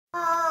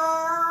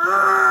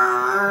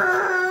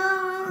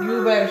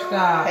You better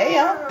stop. Hey,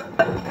 y'all.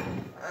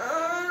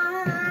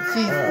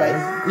 She's like...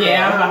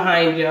 Yeah, I'm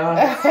behind y'all.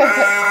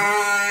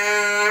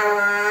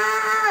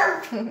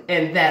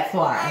 And that's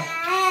why.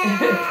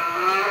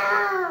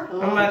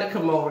 I'm about to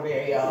come over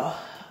there, y'all.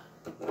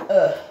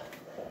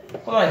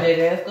 Come on, JJ.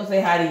 Let's go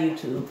say hi to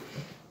YouTube.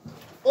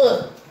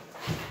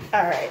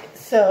 Alright,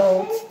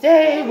 so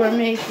today we're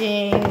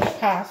making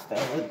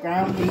pasta with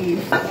ground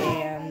beef,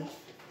 and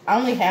I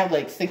only have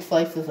like 6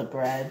 slices of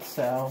bread,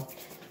 so...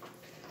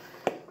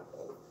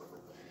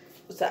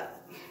 What's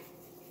up?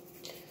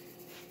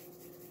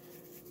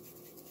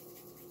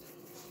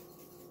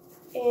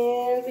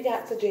 And we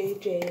got the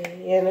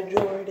JJ and a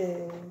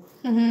Jordan.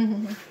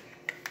 Can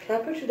I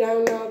put you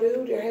down now,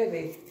 dude? You're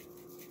heavy.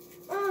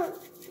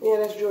 Yeah,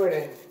 that's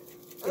Jordan.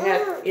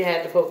 You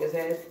had to poke his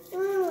head.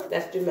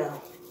 That's your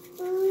mouth.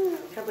 Can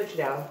I put you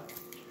down?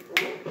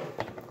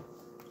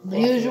 The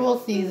usual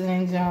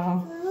seasonings,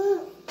 y'all.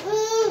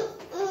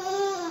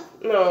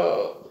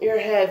 No, you're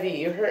heavy.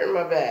 You're hurting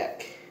my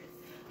back.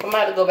 I'm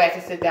about to go back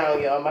and sit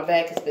down, y'all. My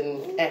back has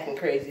been acting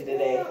crazy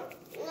today.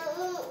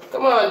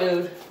 Come on,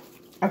 dude.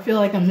 I feel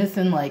like I'm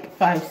missing like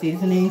 5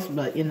 seasonings,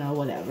 but you know,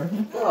 whatever.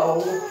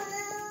 Oh.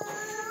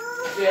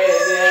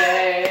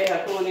 JJ,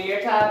 Hakuna,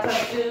 your top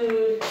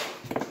dude.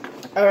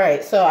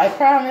 Alright, so I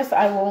promise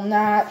I will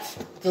not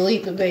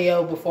delete the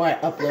video before I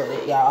upload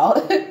it, y'all.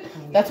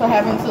 That's what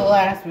happened to the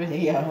last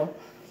video.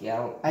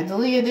 Yeah. I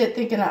deleted it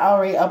thinking I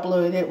already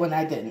uploaded it when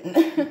I didn't.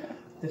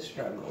 The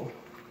struggle.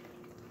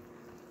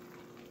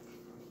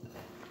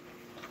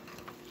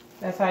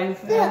 That's how you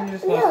feel? You're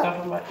just gonna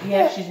stuff them up?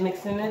 Yeah, she's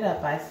mixing it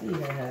up. I see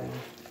her, honey.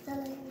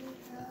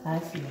 I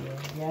see her.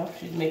 Yep,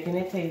 she's making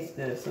it taste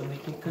good so we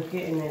can cook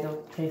it and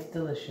it'll taste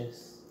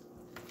delicious.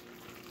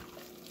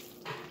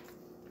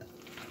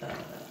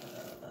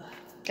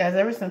 Guys,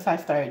 ever since I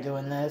started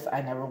doing this,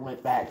 I never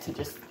went back to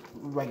just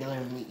regular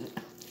meat.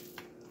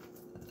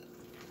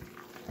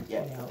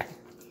 Yeah.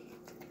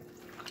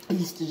 I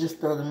used to just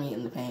throw the meat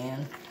in the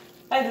pan.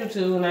 I do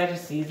too, and I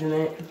just season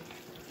it.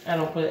 I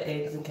don't put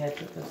eggs and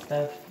ketchup and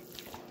stuff.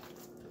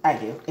 I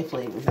do. It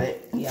flavors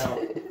it. Yeah.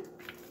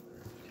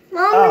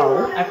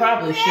 Oh. I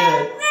probably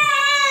should.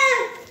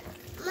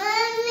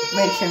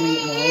 Makes your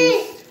meat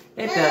moist.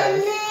 It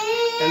does.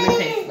 And it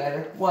tastes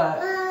better. What?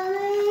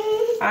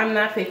 I'm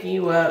not picking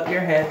you up. You're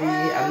heavy.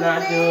 I'm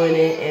not doing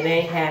it. It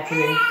ain't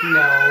happening.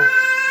 No.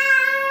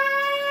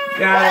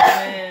 Got it,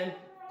 man.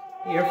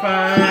 You're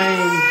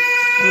fine.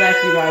 Bless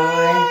you, by the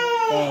way.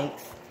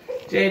 Thanks.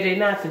 JJ,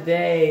 not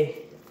today.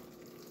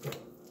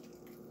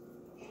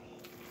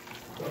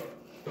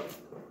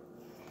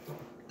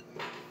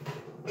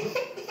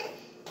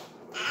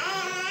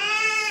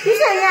 You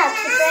said not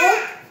today?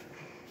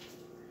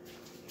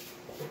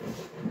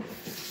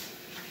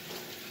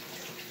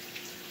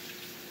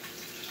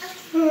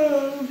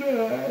 Oh,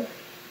 God.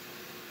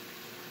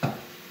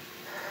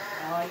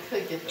 Oh, I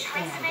could get the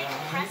pan Tresemme done.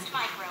 Compressed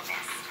Micro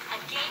Mist, a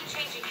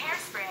game-changing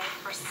hairspray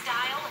for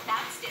style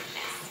without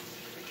stiffness.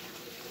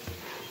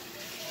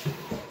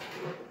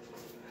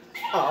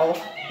 Oh,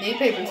 need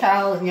paper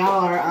towel and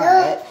y'all are on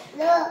it.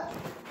 No.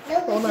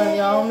 Hold on,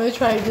 y'all. I'm gonna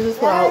try to do this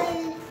without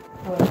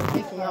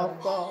taking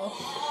off ball.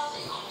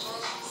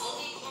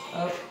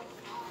 Oh.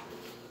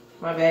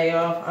 My bad,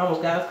 y'all. I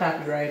almost got us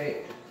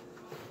copyrighted.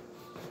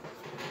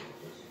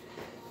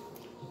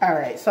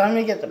 Alright, so I'm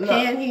gonna get the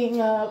pan heating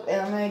up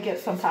and I'm gonna get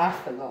some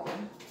pasta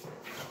going.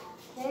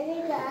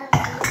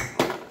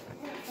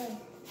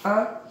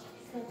 Huh?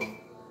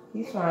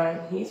 He's fine.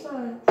 He's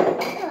fine.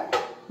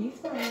 He's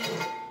fine.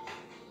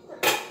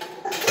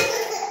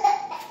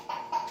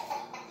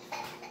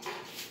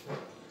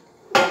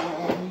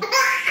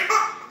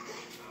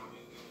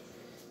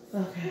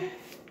 Okay.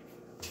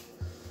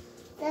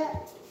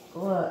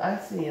 Well, I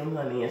see him,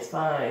 honey. It's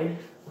fine.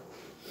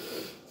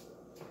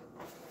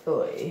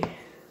 Oy.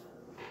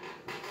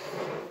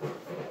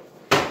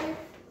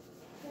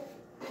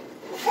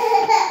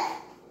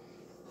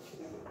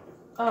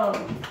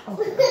 Okay.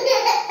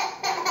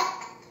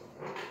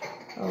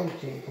 Oh,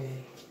 JJ.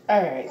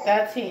 Alright,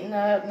 that's heating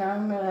up. Now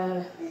I'm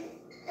gonna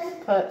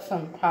put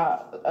some I'm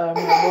gonna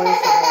boil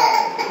some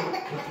water.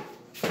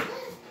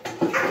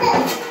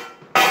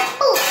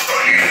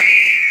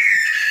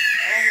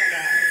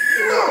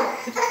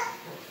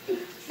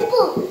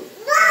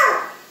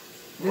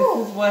 This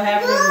is what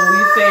happens when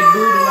we say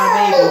boo to my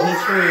baby. He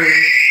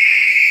screams.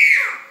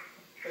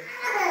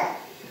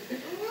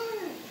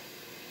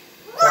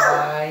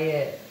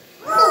 Quiet.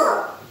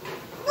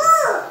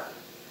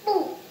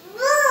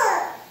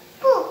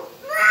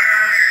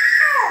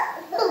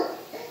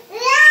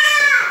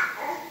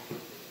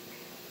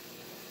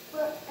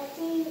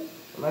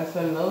 My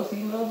son knows he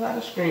knows how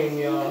to scream,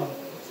 y'all.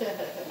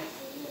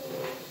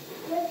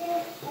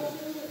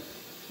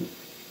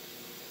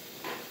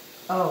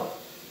 Oh.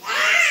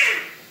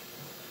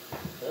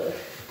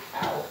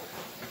 Ow.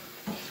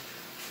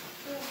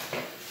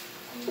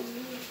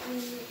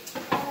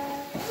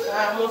 I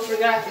almost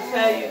forgot to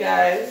tell you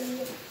guys,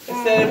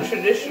 instead of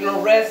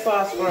traditional red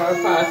sauce for our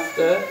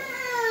pasta,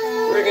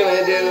 we're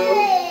gonna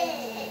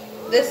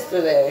do this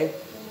today.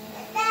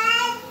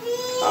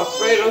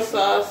 Alfredo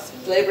sauce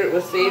flavored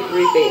with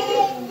savory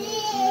bacon.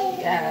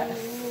 Yes.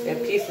 And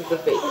pieces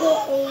of bacon.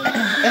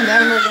 And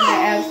then we're going to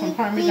add some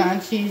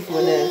Parmesan cheese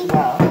with it as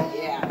well.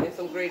 Yeah, and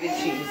some grated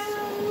cheese.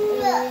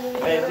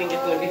 I think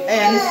it's going to be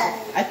And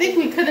I think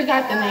we could have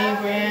got the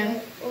name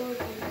brand,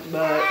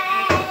 but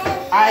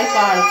I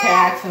thought of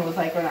tax and was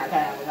like, we're not going to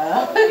have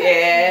enough.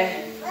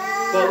 Yeah.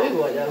 But we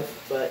would have,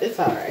 but it's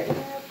alright.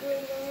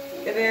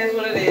 It is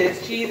what it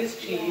is. Cheese is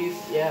cheese.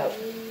 Yep.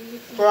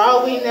 For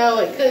all we know,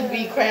 it could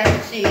be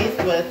craft cheese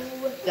with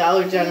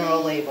Dollar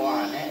General label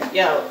on it.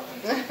 Yo.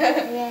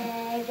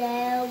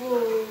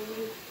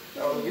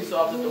 Oh, you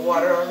salted the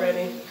water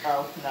already?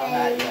 Oh, no,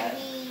 not yet.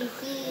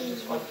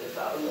 Just want this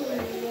out of the way.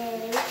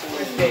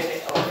 Where's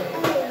David?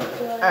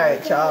 Okay.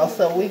 Alright, y'all,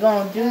 so we're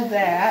going to do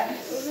that,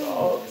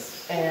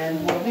 Salt.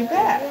 and we'll be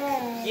back.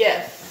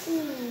 Yes.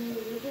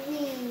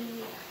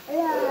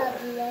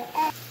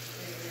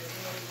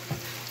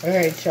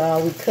 Alright,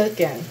 y'all, we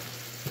cooking.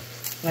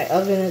 My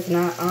oven is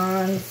not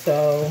on,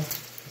 so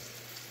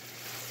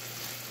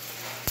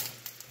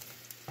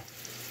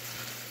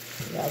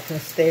y'all can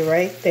stay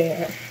right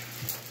there.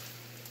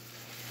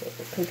 So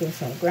we're cooking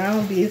some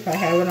ground beef. I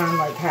have it on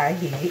like high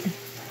heat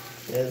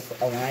because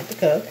I want it to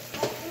cook.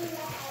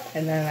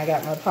 And then I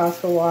got my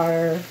pasta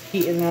water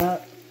heating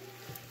up.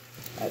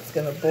 That's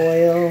gonna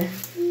boil.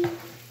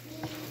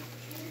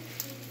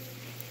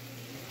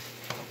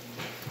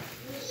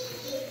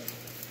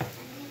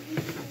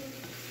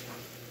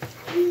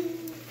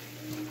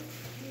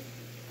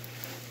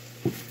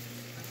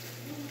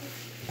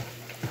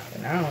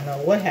 I don't know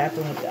what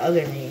happened with the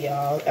other meat,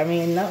 y'all. I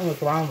mean, nothing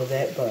was wrong with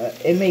it, but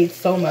it made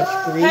so much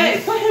grease. Hey,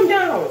 put him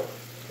down.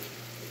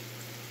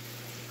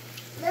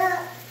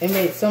 It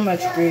made so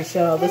much grease,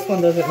 y'all. This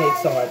one doesn't make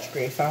so much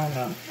grease. I don't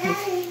know.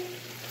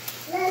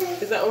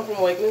 Is that one from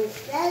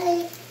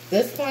Wegmans?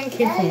 This one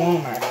came from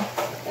Walmart.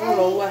 I don't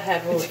know what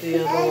happened with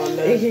the other one,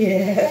 though.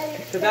 Yeah.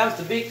 Because that was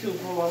the big tube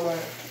from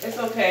Walmart. It's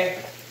okay.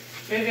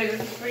 Baby,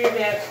 this is for your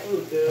dad's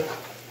food, dude.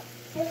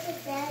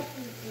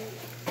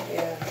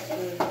 Yeah.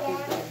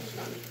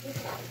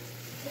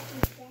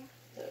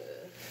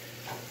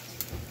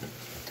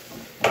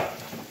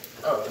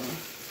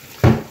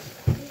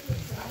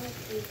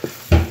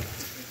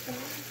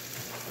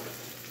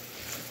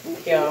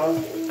 Y'all,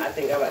 I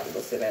think I'm about to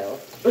go sit down.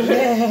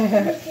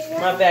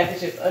 My back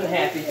is just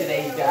unhappy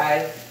today, you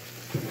guys.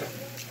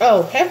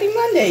 Oh, happy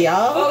Monday,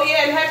 y'all. Oh,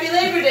 yeah, and happy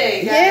Labor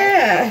Day,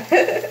 guys.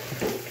 Yeah.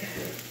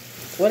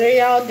 What are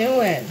y'all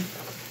doing?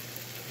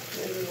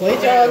 What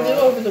did y'all do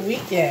over the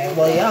weekend?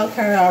 Well, y'all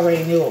kind of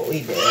already knew what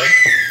we did.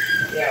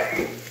 Yeah,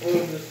 we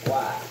will just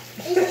squat.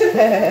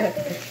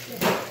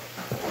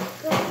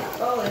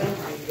 Oh, and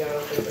you go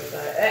on the other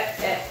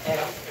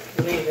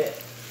side. Leave it.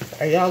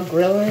 Are y'all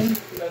grilling?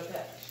 No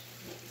touch.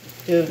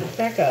 Dude,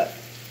 back up.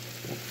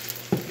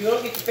 You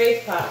don't get your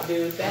face popped,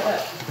 dude. Back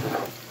up.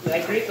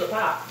 That grease will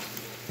pop.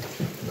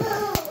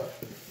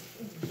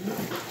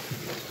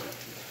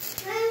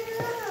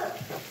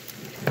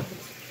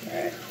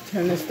 Alright,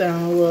 turn this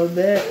down a little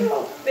bit.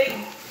 Oh, big.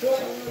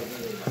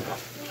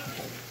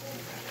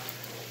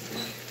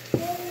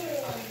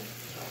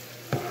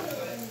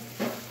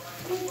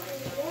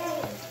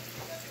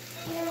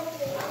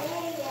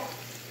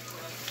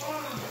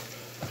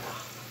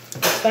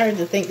 I started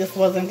to think this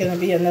wasn't going to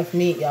be enough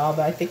meat, y'all,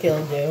 but I think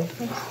it'll do.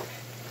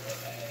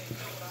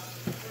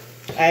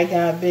 I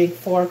got a big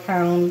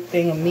 4-pound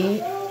thing of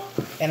meat,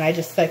 and I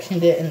just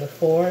sectioned it into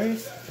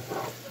 4s.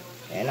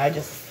 And I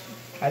just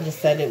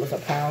said it was a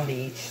pound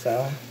each,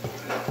 so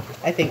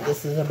I think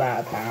this is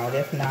about a pound.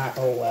 If not,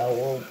 oh well,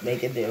 we'll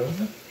make it do.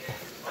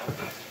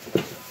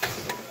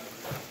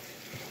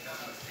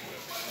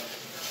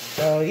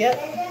 So, yep,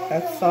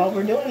 that's all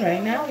we're doing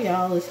right now,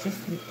 y'all. It's just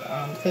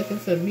cooking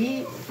some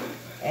meat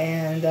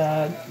and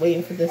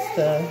waiting for this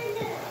to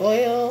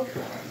boil.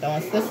 And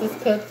once this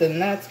is cooked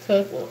and that's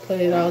cooked, we'll put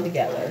it all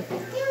together.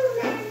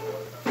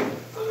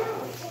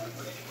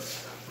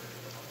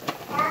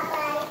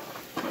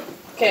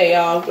 Okay,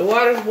 y'all, the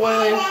water's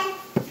boiling.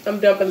 I'm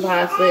dumping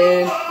pasta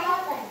in.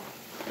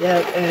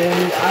 Yep,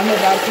 and I'm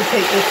about to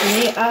take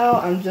this meat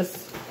out. I'm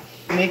just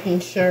making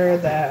sure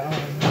that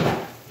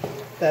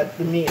that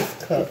the meat is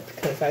cooked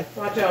because I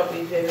Watch out,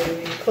 BJ,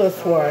 baby. could have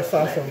swore I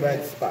saw some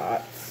red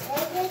spots.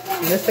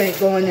 And this ain't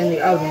going in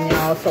the oven,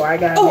 y'all, so I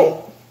gotta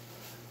Oh!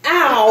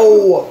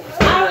 Ow!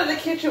 Out of the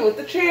kitchen with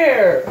the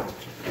chair.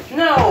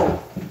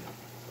 No.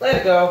 Let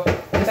it go.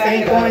 This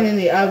ain't going in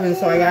the oven,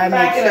 so I gotta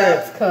make sure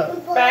it's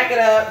cooked. Back it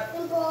up.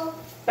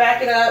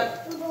 Back it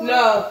up.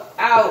 No.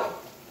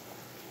 Out.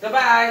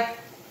 Goodbye.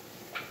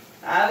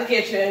 Out of the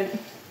kitchen.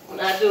 I'm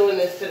not doing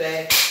this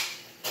today.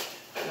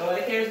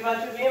 Nobody cares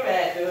about you being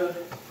mad, dude.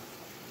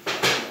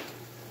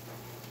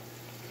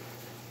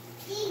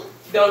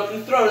 Don't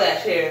you throw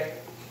that chair.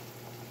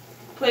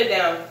 Put it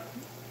down.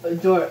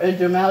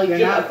 Jamel, you're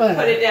not funny.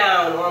 Put it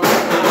down or I'm going to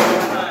lose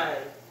your mind.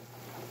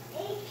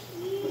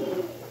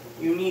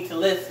 You need to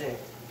listen.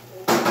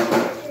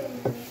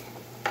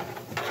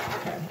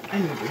 I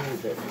need to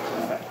move this.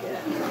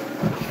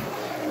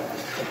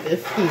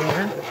 this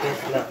here. Put this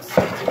nut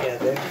stuff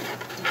together.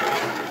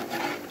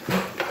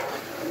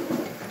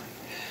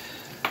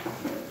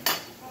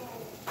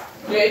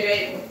 JJ,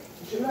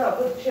 Jamel,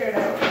 put the chair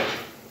down.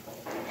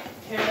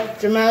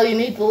 Jamel, you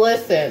need to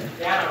listen.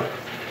 Down.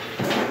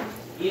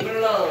 Leave it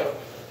alone.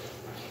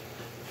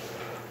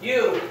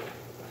 You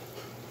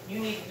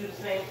need to do the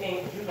same thing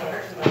because you're going to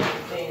hurt somebody with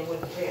the thing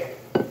with the chair.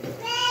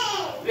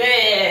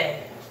 Yeah.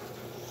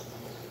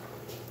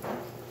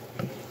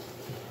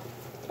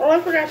 Oh,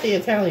 I forgot the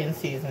Italian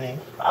seasoning.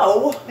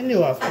 Oh. I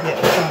knew I was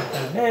forgetting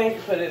something. I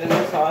can put it in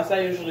the sauce. I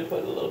usually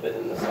put a little bit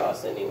in the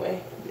sauce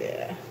anyway.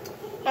 Yeah.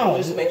 Oh,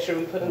 Just make sure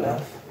we put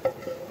enough.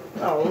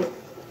 Oh.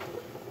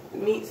 The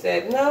meat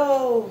said,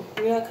 no,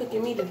 you're not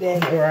cooking me today.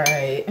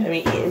 right. I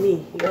mean, eating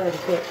me. You already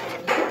cooked.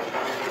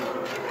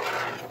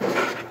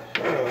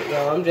 There we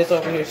go. I'm just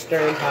over here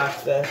stirring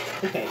pasta.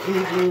 Okay,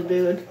 easy,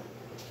 dude.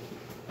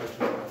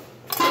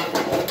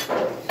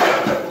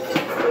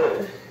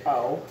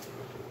 Oh.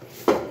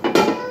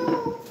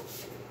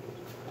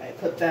 I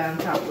put that on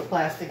top of the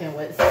plastic and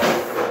went.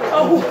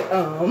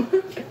 Oh.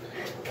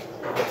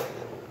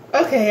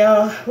 Okay,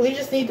 y'all. We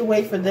just need to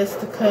wait for this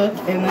to cook,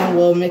 and then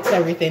we'll mix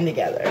everything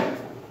together.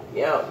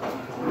 Yeah.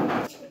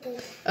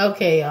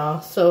 Okay,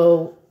 y'all.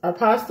 So our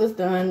pasta's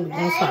done. We're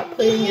gonna start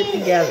putting it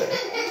together.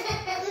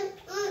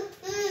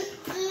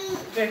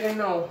 JJ,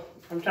 no.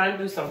 I'm trying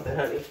to do something,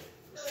 honey.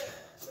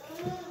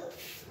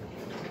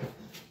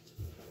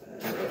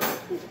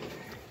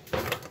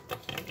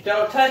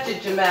 Don't touch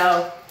it,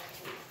 Jamel.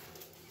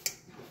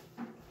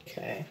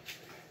 Okay.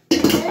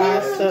 It's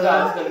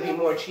Pasta. going to be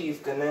more cheese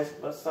than this,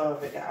 but some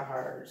of it got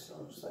hard,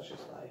 so such is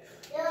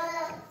life.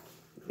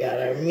 Got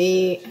our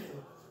meat.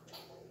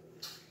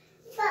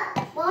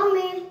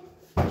 Mommy.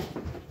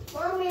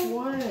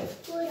 What?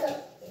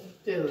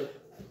 Dude.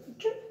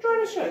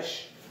 Jordan,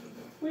 shush.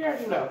 We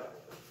already know.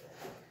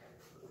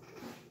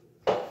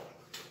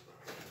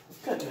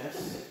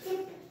 Goodness.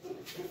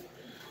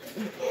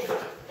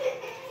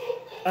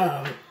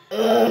 Mommy.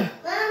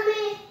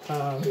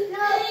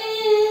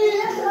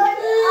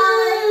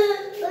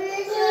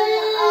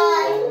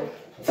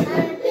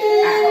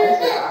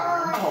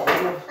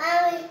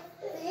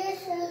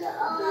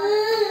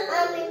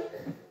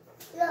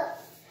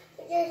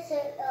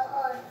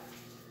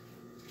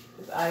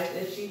 His eyes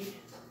itchy.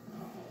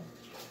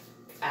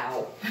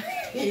 Ow.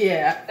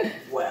 Yeah.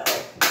 Well,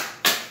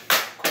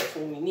 of course,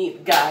 when we need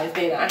the guys,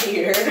 they not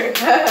here.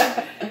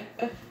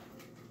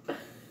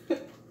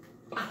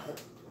 Ow.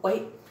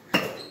 Wait.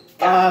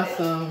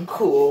 Awesome.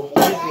 Cool.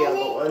 Here's the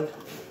other one.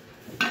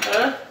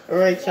 Huh? All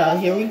right, y'all.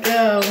 Here we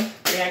go.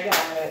 Yeah, I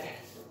got it.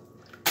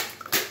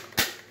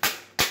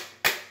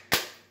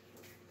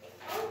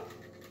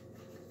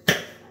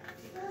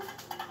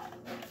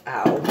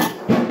 Ow.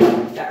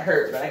 That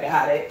hurt, but I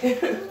got it.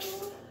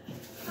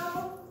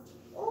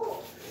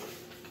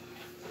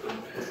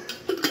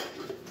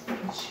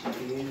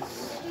 Jeez.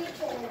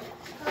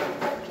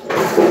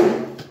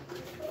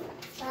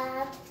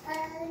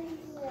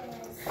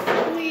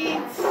 Sweet.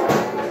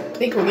 I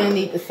think we're gonna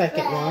need the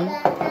second one.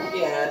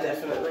 Yeah,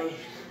 definitely.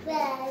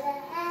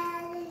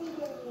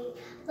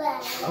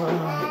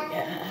 Oh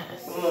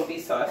yes. It won't be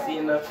saucy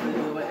enough to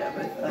do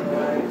whatever.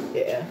 Otherwise.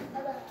 Yeah.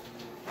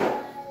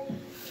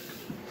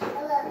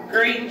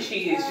 Grating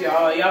cheese,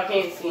 y'all. Y'all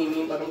can't see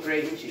me, but I'm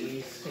grating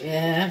cheese.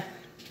 Yeah.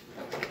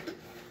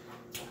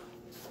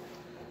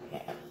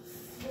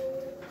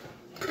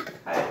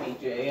 Hi,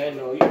 BJ. I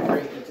know you're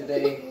cranky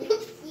today.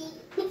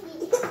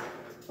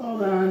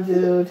 Hold on,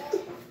 dude.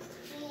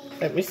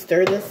 Let me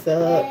stir this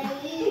up.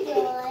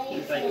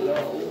 He's like, no.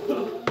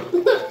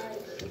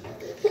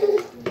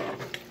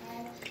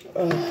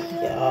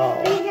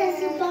 Y'all.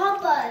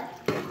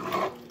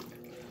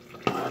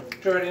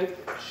 Jordan,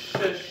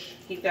 shush.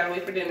 He's gotta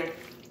wait for dinner.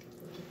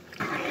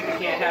 You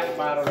can't have a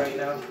bottle right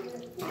now.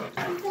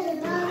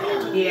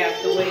 He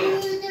has to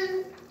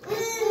wait.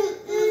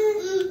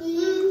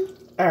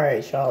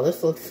 Alright, y'all.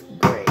 This looks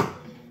great.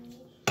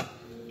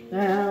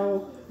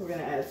 Now, we're going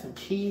to add some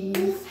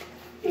cheese.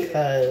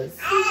 Because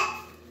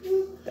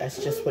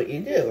that's just what you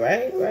do,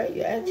 right? Right?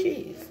 You add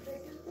cheese.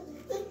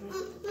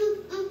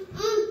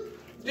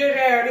 Dude,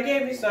 I already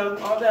gave you some.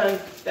 All done.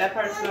 That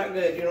part's not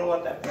good. You don't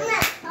want that part.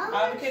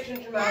 Out of the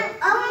kitchen, Jamal.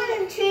 I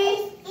want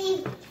cheese.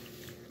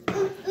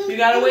 You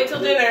gotta wait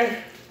till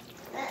dinner.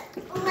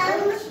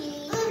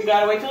 Cheese. You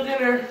gotta wait till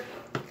dinner.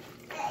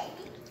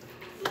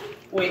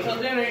 Wait till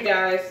dinner, you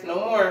guys. No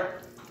more.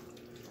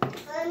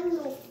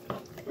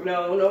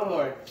 No, no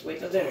more. Wait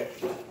till dinner.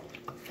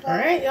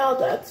 Alright, y'all.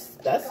 That's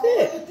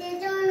it.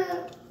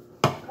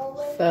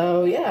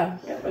 So, yeah.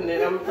 Yep, and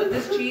then I'm gonna put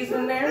this cheese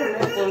in there,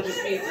 and it's gonna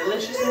just be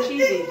delicious and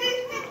cheesy.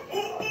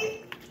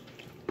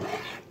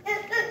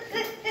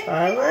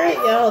 Alright,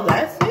 y'all.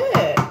 That's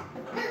it.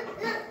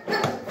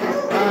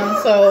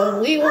 So,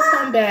 we will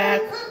come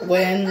back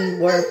when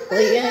we're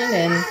plating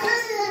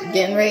and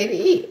getting ready to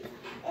eat.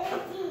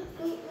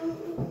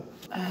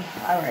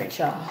 Alright,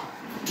 y'all.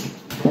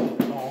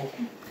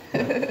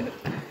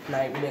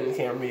 Not even in the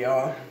camera,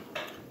 y'all.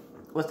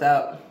 What's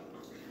up?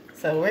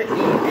 So we're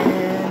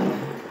eating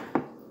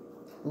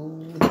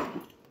food.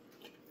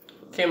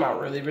 Came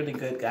out really, really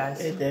good, guys.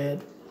 It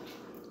did.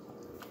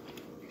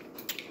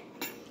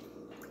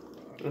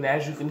 And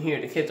as you can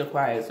hear, the kids are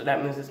quiet, so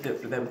that means it's good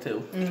for them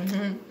too.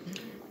 Mm-hmm.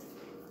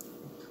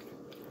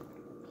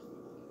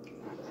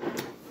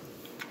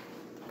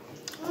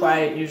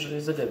 Quiet usually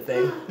is a good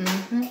thing.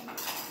 Mm-hmm.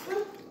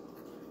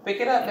 Pick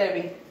it up,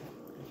 baby.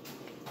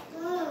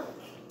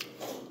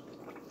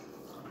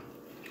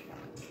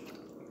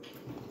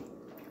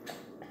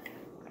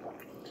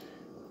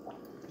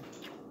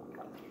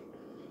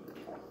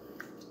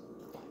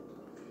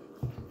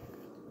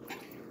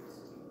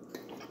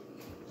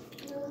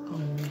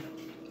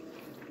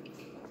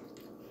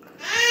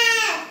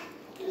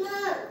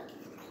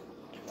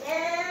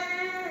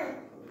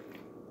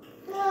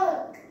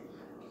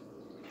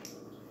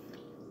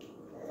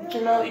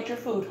 Janelle, eat your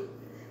food.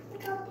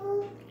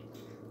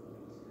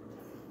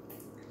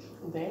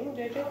 Dang,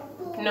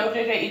 JJ. No,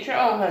 JJ, eat your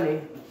own,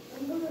 honey.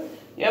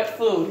 Yep,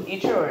 food.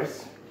 Eat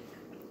yours.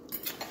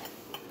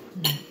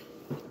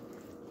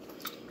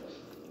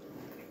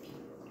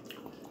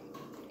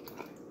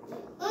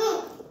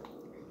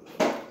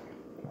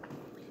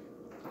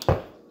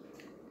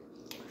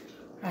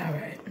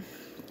 Alright.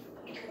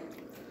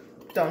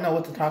 Don't know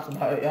what to talk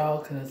about,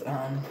 y'all, because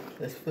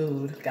this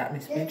food got me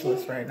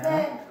speechless right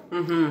now.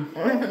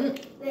 Mm-hmm.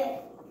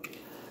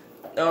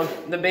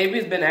 The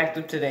baby's been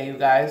active today, you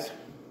guys.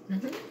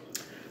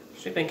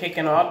 She's been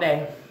kicking all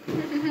day.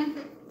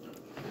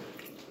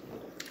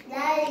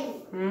 Daddy.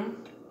 Hmm?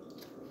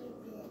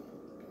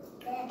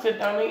 Sit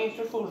down and eat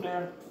your food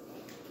there.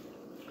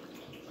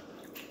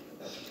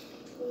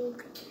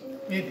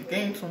 Need to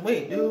gain some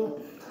weight, dude. You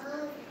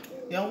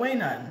don't weigh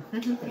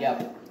nothing.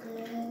 Yep.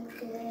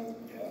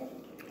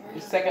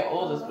 Your second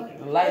oldest, but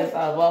you're the lightest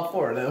out of all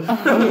four of them.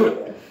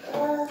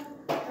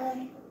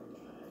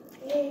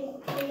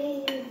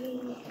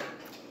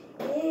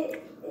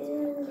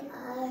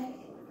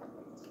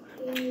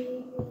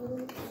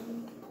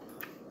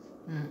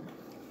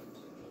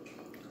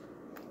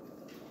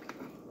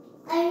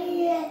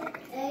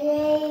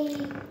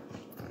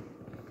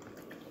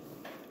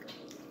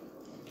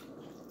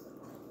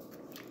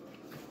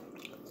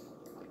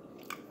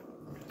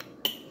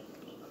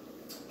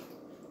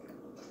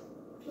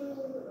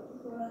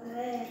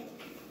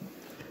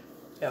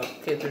 Yo,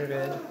 kids are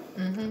good.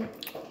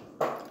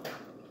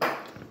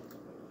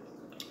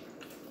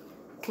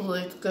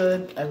 Kool-Aid's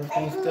good.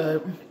 Everything's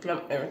good.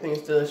 Yep,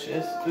 everything's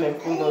delicious and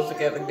everything goes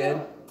together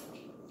good.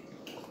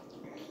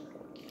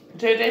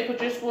 JJ,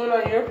 put your spoon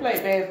on your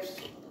plate, babes.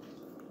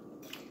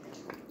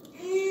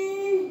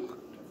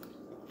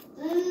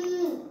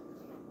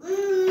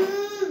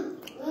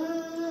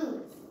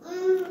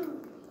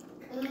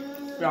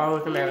 Y'all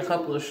looking at a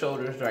couple of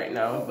shoulders right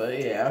now, but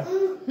yeah.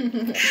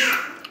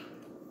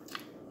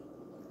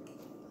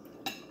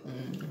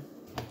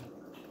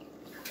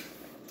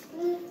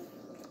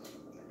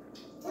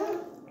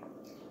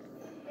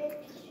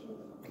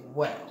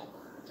 Well.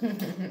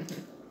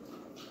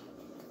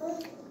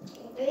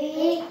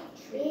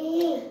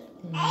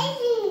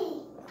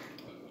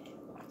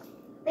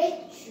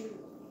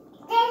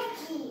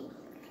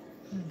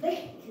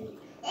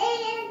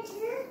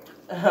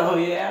 Oh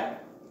yeah?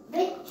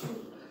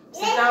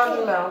 Sit down,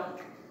 Jamel.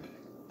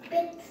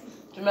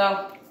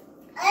 Jamel.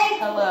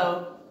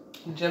 Hello.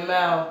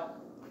 Jamel.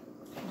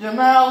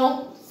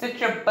 Jamel. Sit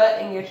your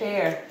butt in your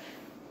chair.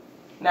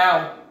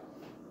 Now.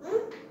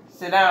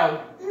 Sit down.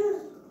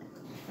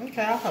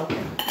 Okay, I'll help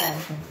you.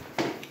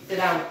 Sit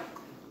down.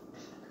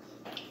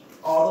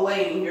 All the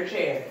way in your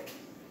chair.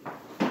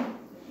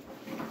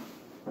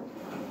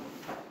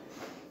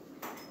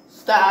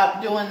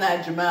 Stop doing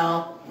that,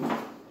 Jamel.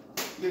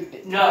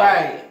 No.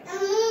 Right.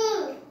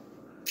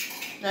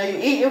 Now you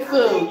eat your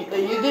food.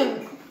 You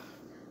didn't.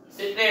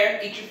 Sit there,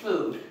 eat your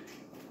food.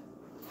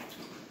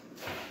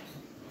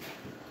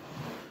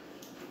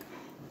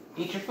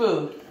 Eat your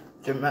food.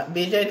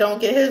 BJ don't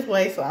get his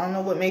way, so I don't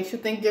know what makes you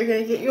think you're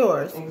gonna get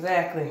yours.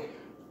 Exactly.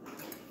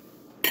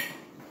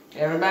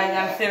 Everybody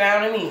gotta sit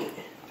down and eat.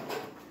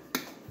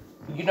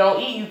 You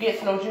don't eat, you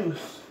get no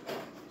juice.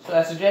 So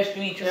I suggest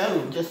you eat your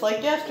food. Just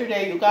like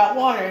yesterday, you got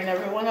water and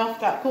everyone else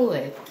got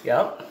Kool-Aid.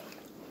 Yep.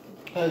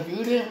 Because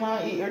you didn't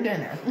want to eat your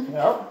dinner.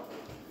 Yep.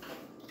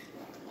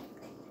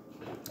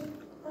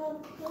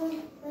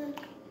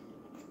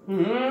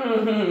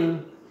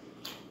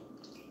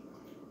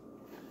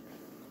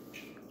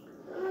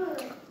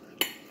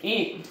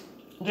 Eat.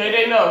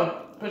 JJ,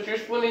 no. Put your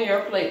spoon in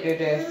your plate,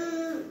 JJ.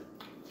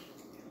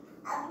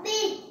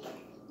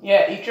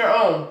 Yeah, eat your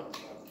own.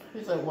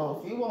 He's like,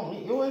 well, if you won't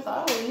eat yours,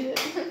 I'll eat it.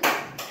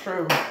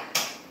 True.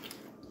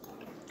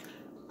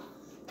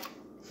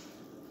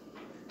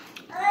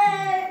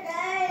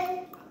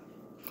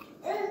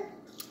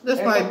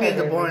 This might be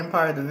the boring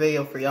part of the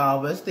video for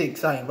y'all, but it's the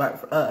exciting part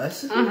for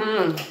us.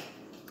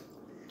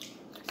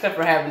 Except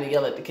for having to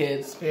yell at the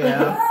kids.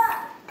 Yeah.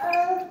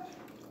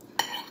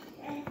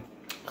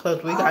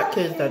 Because we got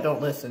kids that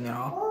don't listen,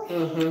 y'all.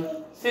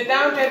 Sit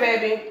down, J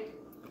baby.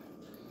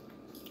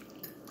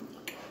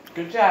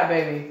 Good job,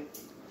 baby.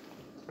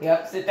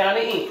 Yep, sit down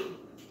and eat.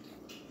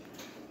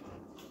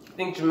 I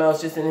think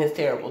Jamel's just in his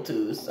terrible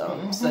twos, so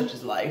such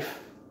is life.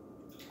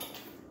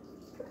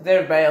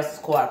 Everybody else is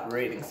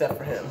cooperating except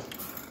for him.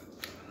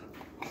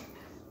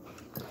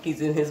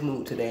 He's in his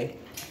mood today.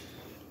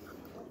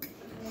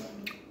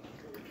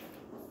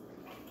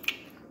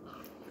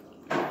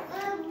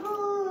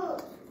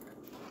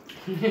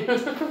 You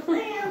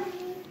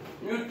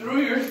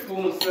threw your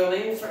spoon, Silly.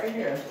 It's right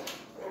here.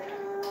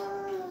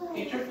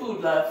 Eat your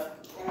food, love.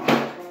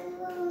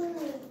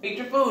 Eat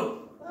your food.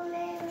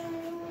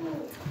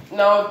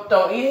 No,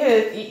 don't eat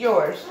his. Eat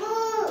yours.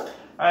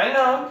 I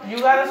know. You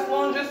got a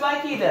spoon just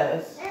like he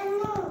does.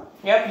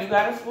 Yep, you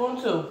got a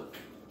spoon too.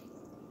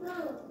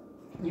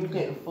 You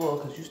getting full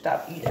because you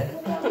stopped eating.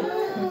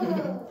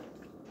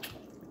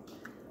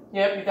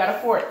 Yep, you got a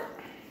fork.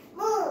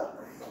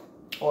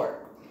 Fork.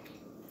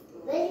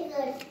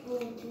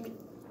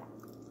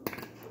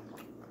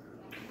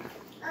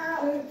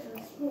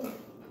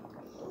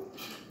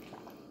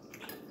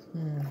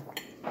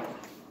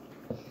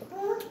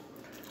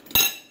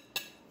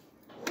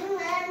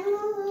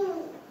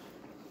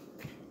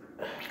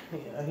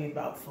 Yeah, he's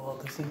about full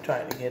because he's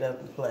trying to get up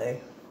and play.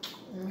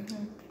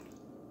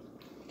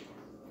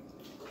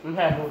 I'm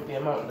happy with the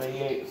amount that he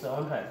ate, so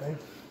I'm happy.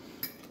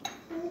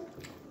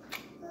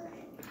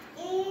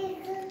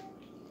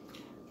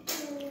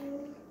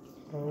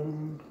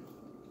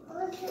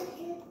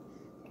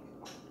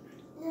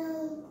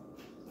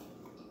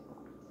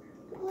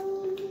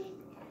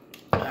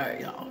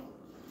 Alright, y'all.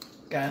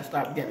 Gotta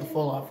stop getting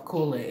full off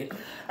Kool-Aid.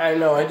 I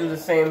know, I do the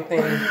same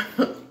thing.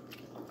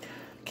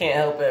 Can't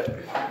help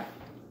it.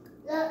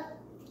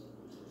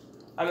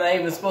 I'm not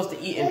even supposed to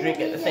eat and drink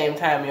at the same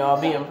time,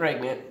 y'all, being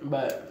pregnant,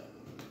 but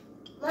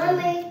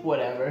Mommy.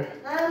 whatever.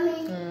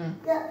 Mommy.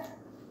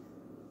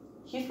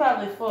 He's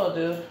probably full,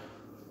 dude.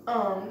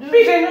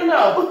 BJ,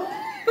 no.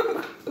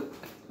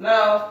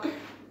 No.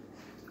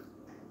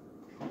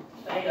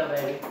 There you go,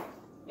 baby.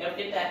 Yep,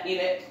 get that, eat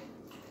it.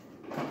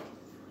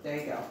 There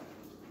you go.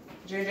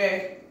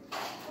 JJ.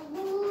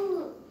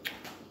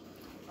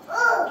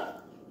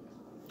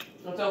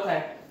 It's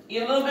okay.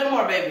 Eat a little bit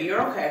more, baby.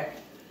 You're okay.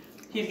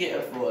 He's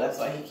getting full. That's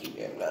why he keeps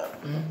getting up.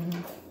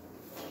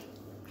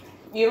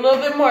 Eat a little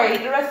bit more.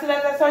 Eat the rest of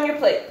that that's on your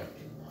plate.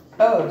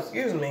 Oh,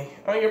 excuse me.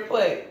 On your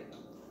plate.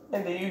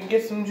 And then you can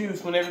get some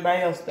juice when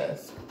everybody else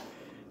does.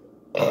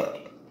 Oh,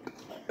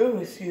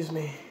 excuse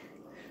me.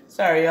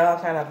 Sorry, y'all.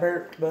 Kind of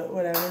burped, but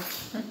whatever.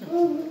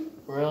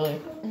 Really?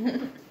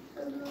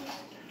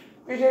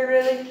 BJ,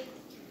 really?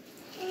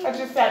 I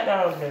just sat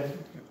down with him.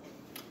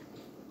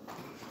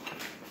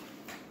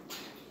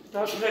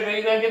 Don't JJ,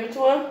 you gonna give it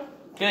to him?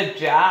 Good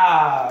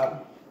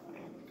job.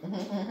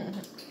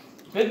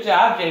 Good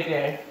job,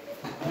 JJ.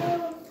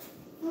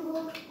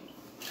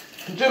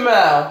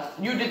 Jamel,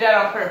 you did that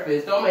on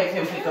purpose. Don't make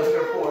him pick up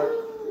your fork.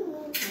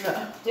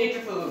 No. Take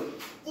your food.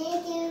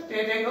 Thank you.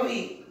 JJ, go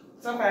eat.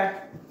 It's okay.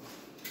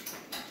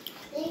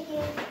 Thank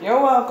you.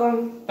 You're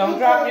welcome. Don't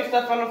drop your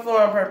stuff on the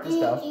floor on purpose,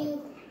 though. Thank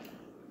you.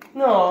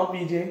 No,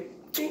 BJ.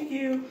 Thank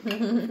you.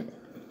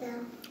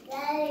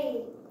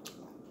 Daddy.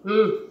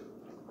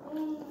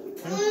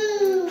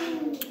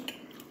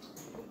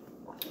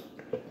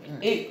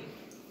 Eat.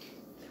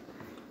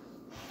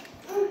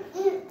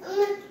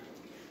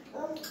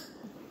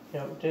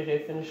 Yep,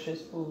 JJ finished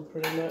his food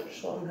pretty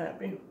much, so I'm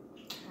happy.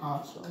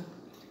 Awesome.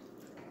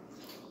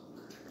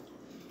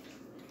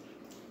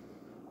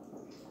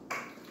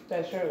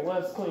 That shirt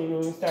was clean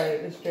when we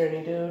started this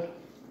journey, dude.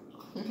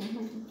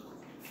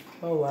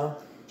 Oh,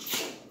 well.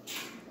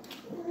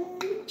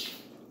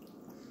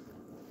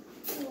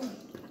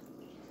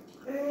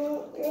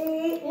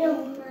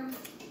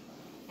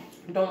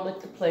 Don't lick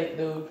the plate,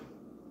 dude.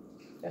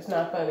 That's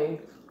not funny.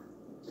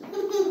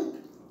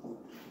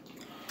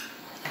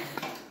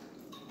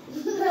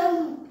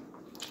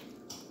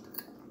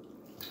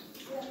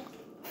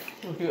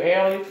 If you ate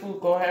all your food,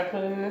 go ahead and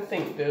put it in the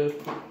sink,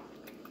 dude.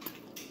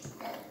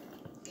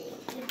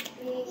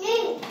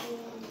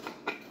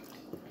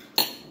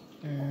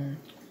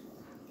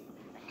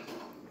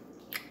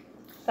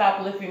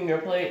 Stop licking your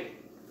plate.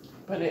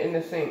 Put it in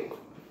the sink.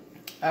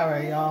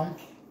 Alright, y'all.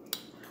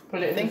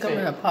 Put it in I think the I'm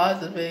sink. gonna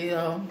pause the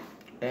video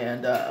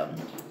and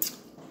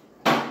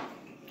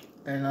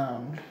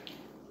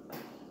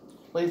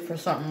wait for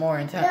something more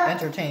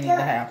entertaining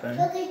to happen.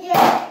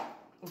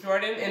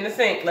 Jordan, in the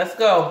sink. Let's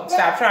go.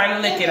 Stop trying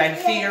to lick it. I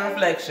see your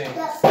reflection.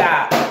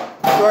 Stop.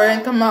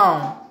 Jordan, come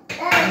on.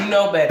 You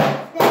know better.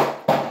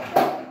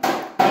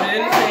 Put it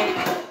in the sink.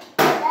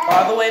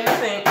 All the way in the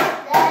sink.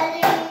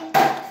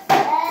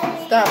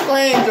 Stop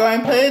playing,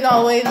 Jordan. Put it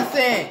all the way in the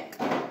sink.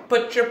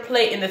 Put your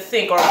plate in the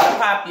sink or I'm going to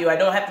pop you. I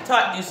don't have to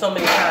talk to you so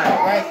many times.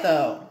 Right,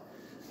 though.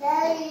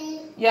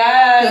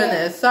 Yes.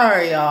 Goodness.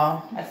 Sorry,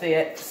 y'all. I see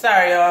it.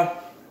 Sorry, y'all.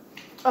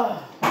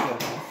 Oh,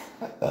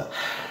 goodness.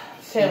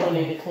 Table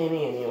needed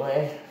cleaning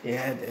anyway.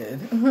 Yeah, I did.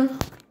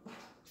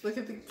 Look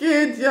at the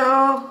kids,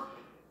 y'all.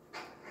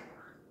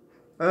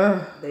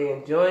 They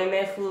enjoying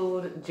their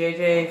food.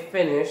 JJ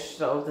finished,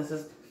 so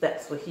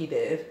that's what he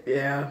did.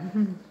 Yeah.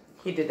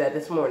 He did that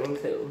this morning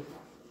too.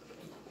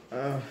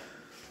 Yeah.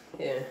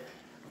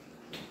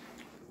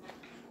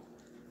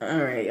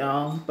 Alright,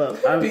 y'all. But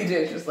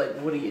BJ's just like,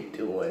 what are you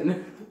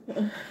doing?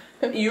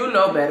 You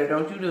know better.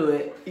 Don't you do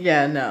it.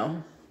 yeah,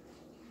 no.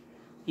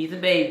 He's a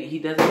baby. He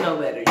doesn't know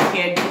better. You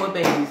can't do what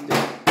babies do.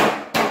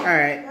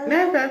 Alright.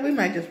 Matter of fact, we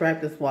might just wrap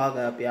this vlog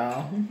up,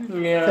 y'all.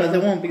 Yeah. Because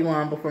it won't be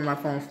long before my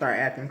phone start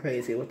acting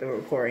crazy with the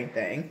recording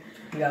thing.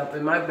 Yep,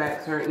 and my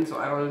back's hurting, so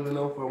I don't even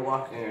know if we're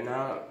walking or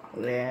not.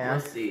 Yeah.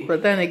 We'll see.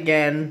 But then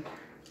again,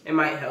 It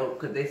might help,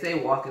 because they say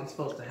walking's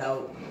supposed to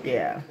help.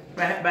 yeah.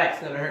 My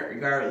back's going to hurt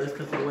regardless,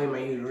 because of the way my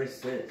uterus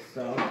sits,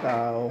 so.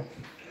 So,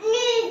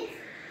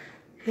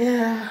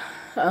 yeah.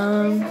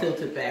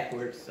 Tilted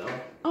backwards, so.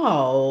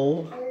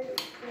 Oh.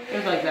 It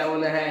was like that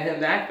when I had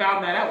him. I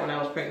found that out when I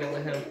was pregnant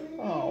with him.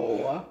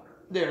 Oh.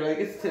 They're like,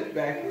 it's tipped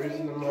backwards,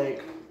 and I'm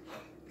like,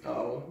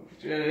 oh.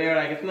 They're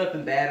like, it's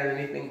nothing bad or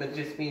anything, but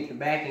just means your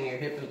back and your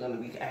hip is going to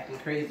be acting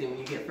crazy when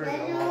you get further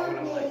along. And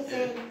I'm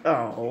like,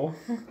 Oh.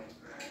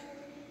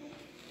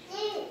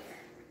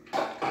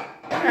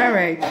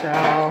 Alright,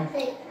 y'all.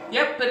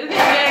 yep, but it is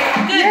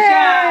good. Good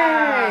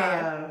Yay!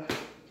 job.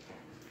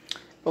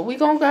 But we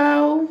gonna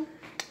go,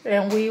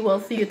 and we will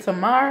see you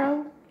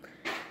tomorrow.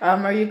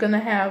 Are you gonna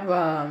have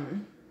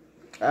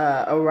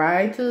a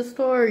ride to the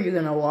store, or are you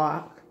gonna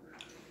walk?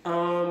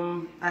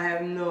 I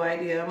have no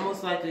idea. I'm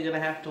most likely gonna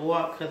have to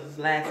walk because it's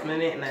last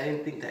minute, and I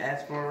didn't think to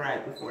ask for a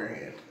ride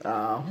beforehand.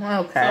 Oh, So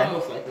I'm okay.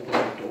 most likely gonna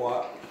have to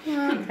walk.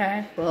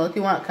 Okay. Well, if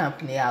you want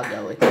company, I'll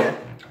go with you.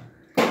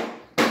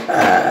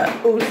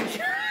 Oops.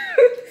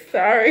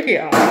 Sorry,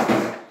 y'all.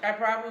 I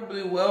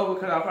probably will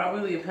because I'll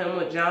probably leave him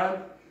with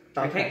John.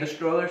 And Okay. take the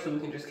stroller so we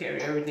can just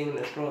carry everything in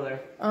the stroller,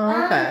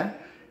 Oh, okay.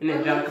 and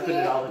then John can put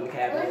it all in the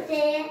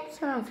cabinet.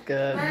 Sounds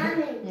good.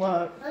 Mommy.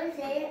 What? What's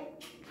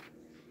it?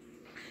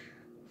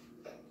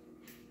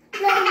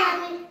 No,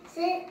 Mommy,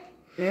 sit.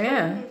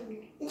 Yeah.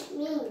 It's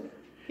me.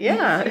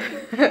 Yeah.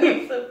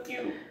 He's so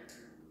cute.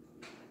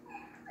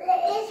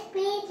 It's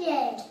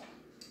BJ.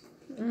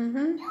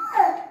 Mhm.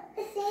 Look,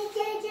 it's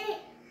CJJ.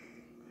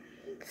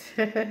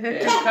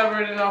 It's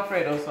covered in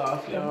Alfredo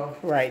sauce, y'all.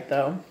 Right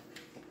though.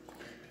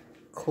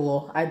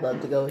 Cool. I'd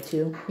love to go with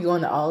you. You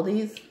going to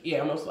Aldi's?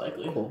 Yeah, most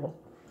likely. Cool.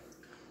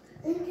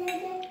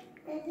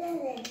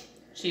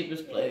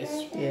 Cheapest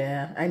place.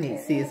 Yeah, I need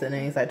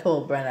seasonings. I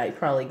told Brent I'd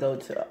probably go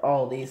to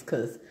Aldi's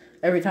because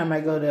every time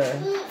I go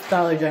to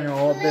Dollar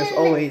General, there's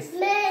always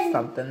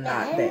something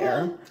not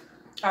there.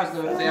 I was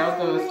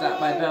gonna stop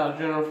by Dollar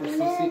General for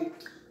some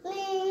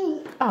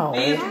seat. Oh.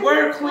 These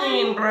were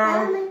clean,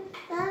 bro.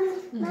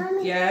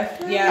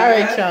 Yes, yeah.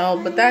 Alright,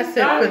 y'all, but that's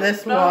it for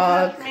this Don't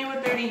vlog. touch me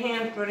with dirty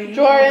hands, Brody. You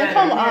Jordan, know better.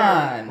 come Here,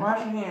 on. Wash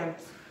your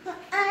hands.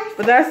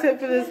 But that's it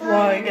for this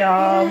vlog,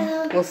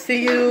 y'all. We'll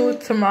see you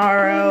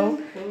tomorrow.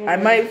 I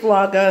might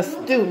vlog us.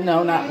 Dude,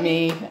 no, not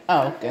me.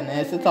 Oh,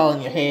 goodness. It's all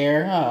in your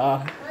hair.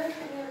 Oh.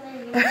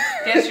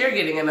 Guess you're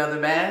getting another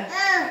bath.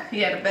 He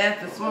had a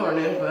bath this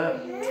morning,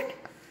 but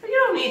you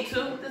don't need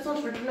to. This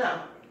one's for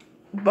now.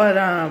 But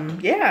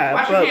yeah,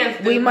 Wash your but hands,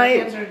 dude. we My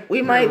hands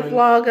are might ruined.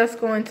 vlog us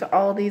going to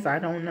Aldi's. I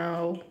don't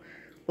know.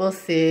 We'll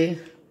see.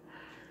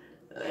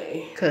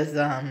 Hey, Cause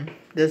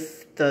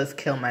this does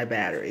kill my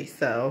battery.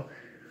 So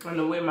I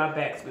know where my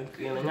back's been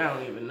feeling. I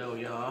don't even know,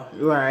 y'all.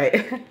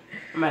 right.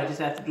 I might just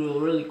have to do a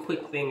really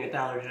quick thing at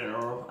Dollar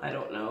General. I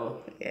don't know.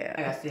 I Yeah.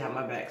 gotta see how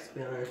my back's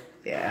feeling.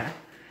 Yeah.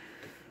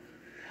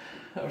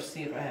 Or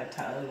see if I have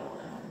Tylenol.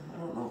 I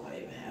don't know if I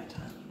even have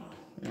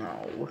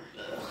Tylenol. No.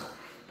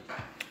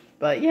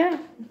 But yeah.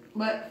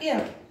 But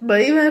yeah.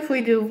 But even if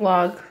we do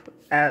vlog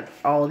at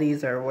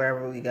Aldi's or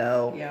wherever we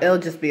go, Yeah. it'll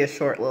just be a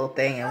short little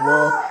thing, and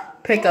we'll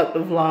pick up the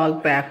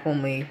vlog back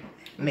when we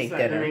make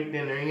Start to dinner. Make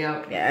dinner,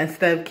 yep. Yeah,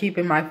 instead of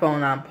keeping my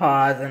phone on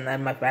pause and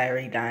then my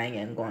battery dying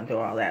and going through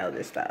all that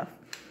other stuff.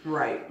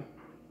 Right.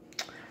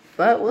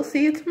 But we'll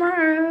see you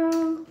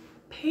tomorrow.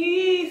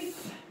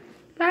 Peace.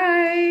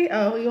 Bye.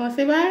 Oh, you want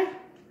to say bye?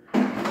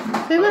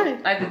 Say bye.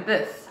 I did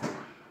this.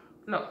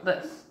 No,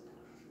 this.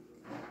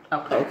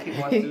 Okay, Okay. he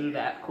wants to do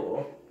that.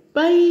 Cool.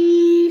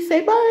 Bye.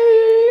 Say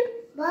bye.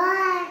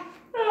 Bye.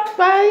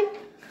 Bye.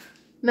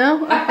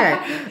 No?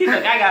 Okay. He's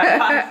like, I got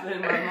pasta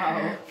in my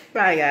mouth.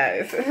 Bye,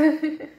 guys.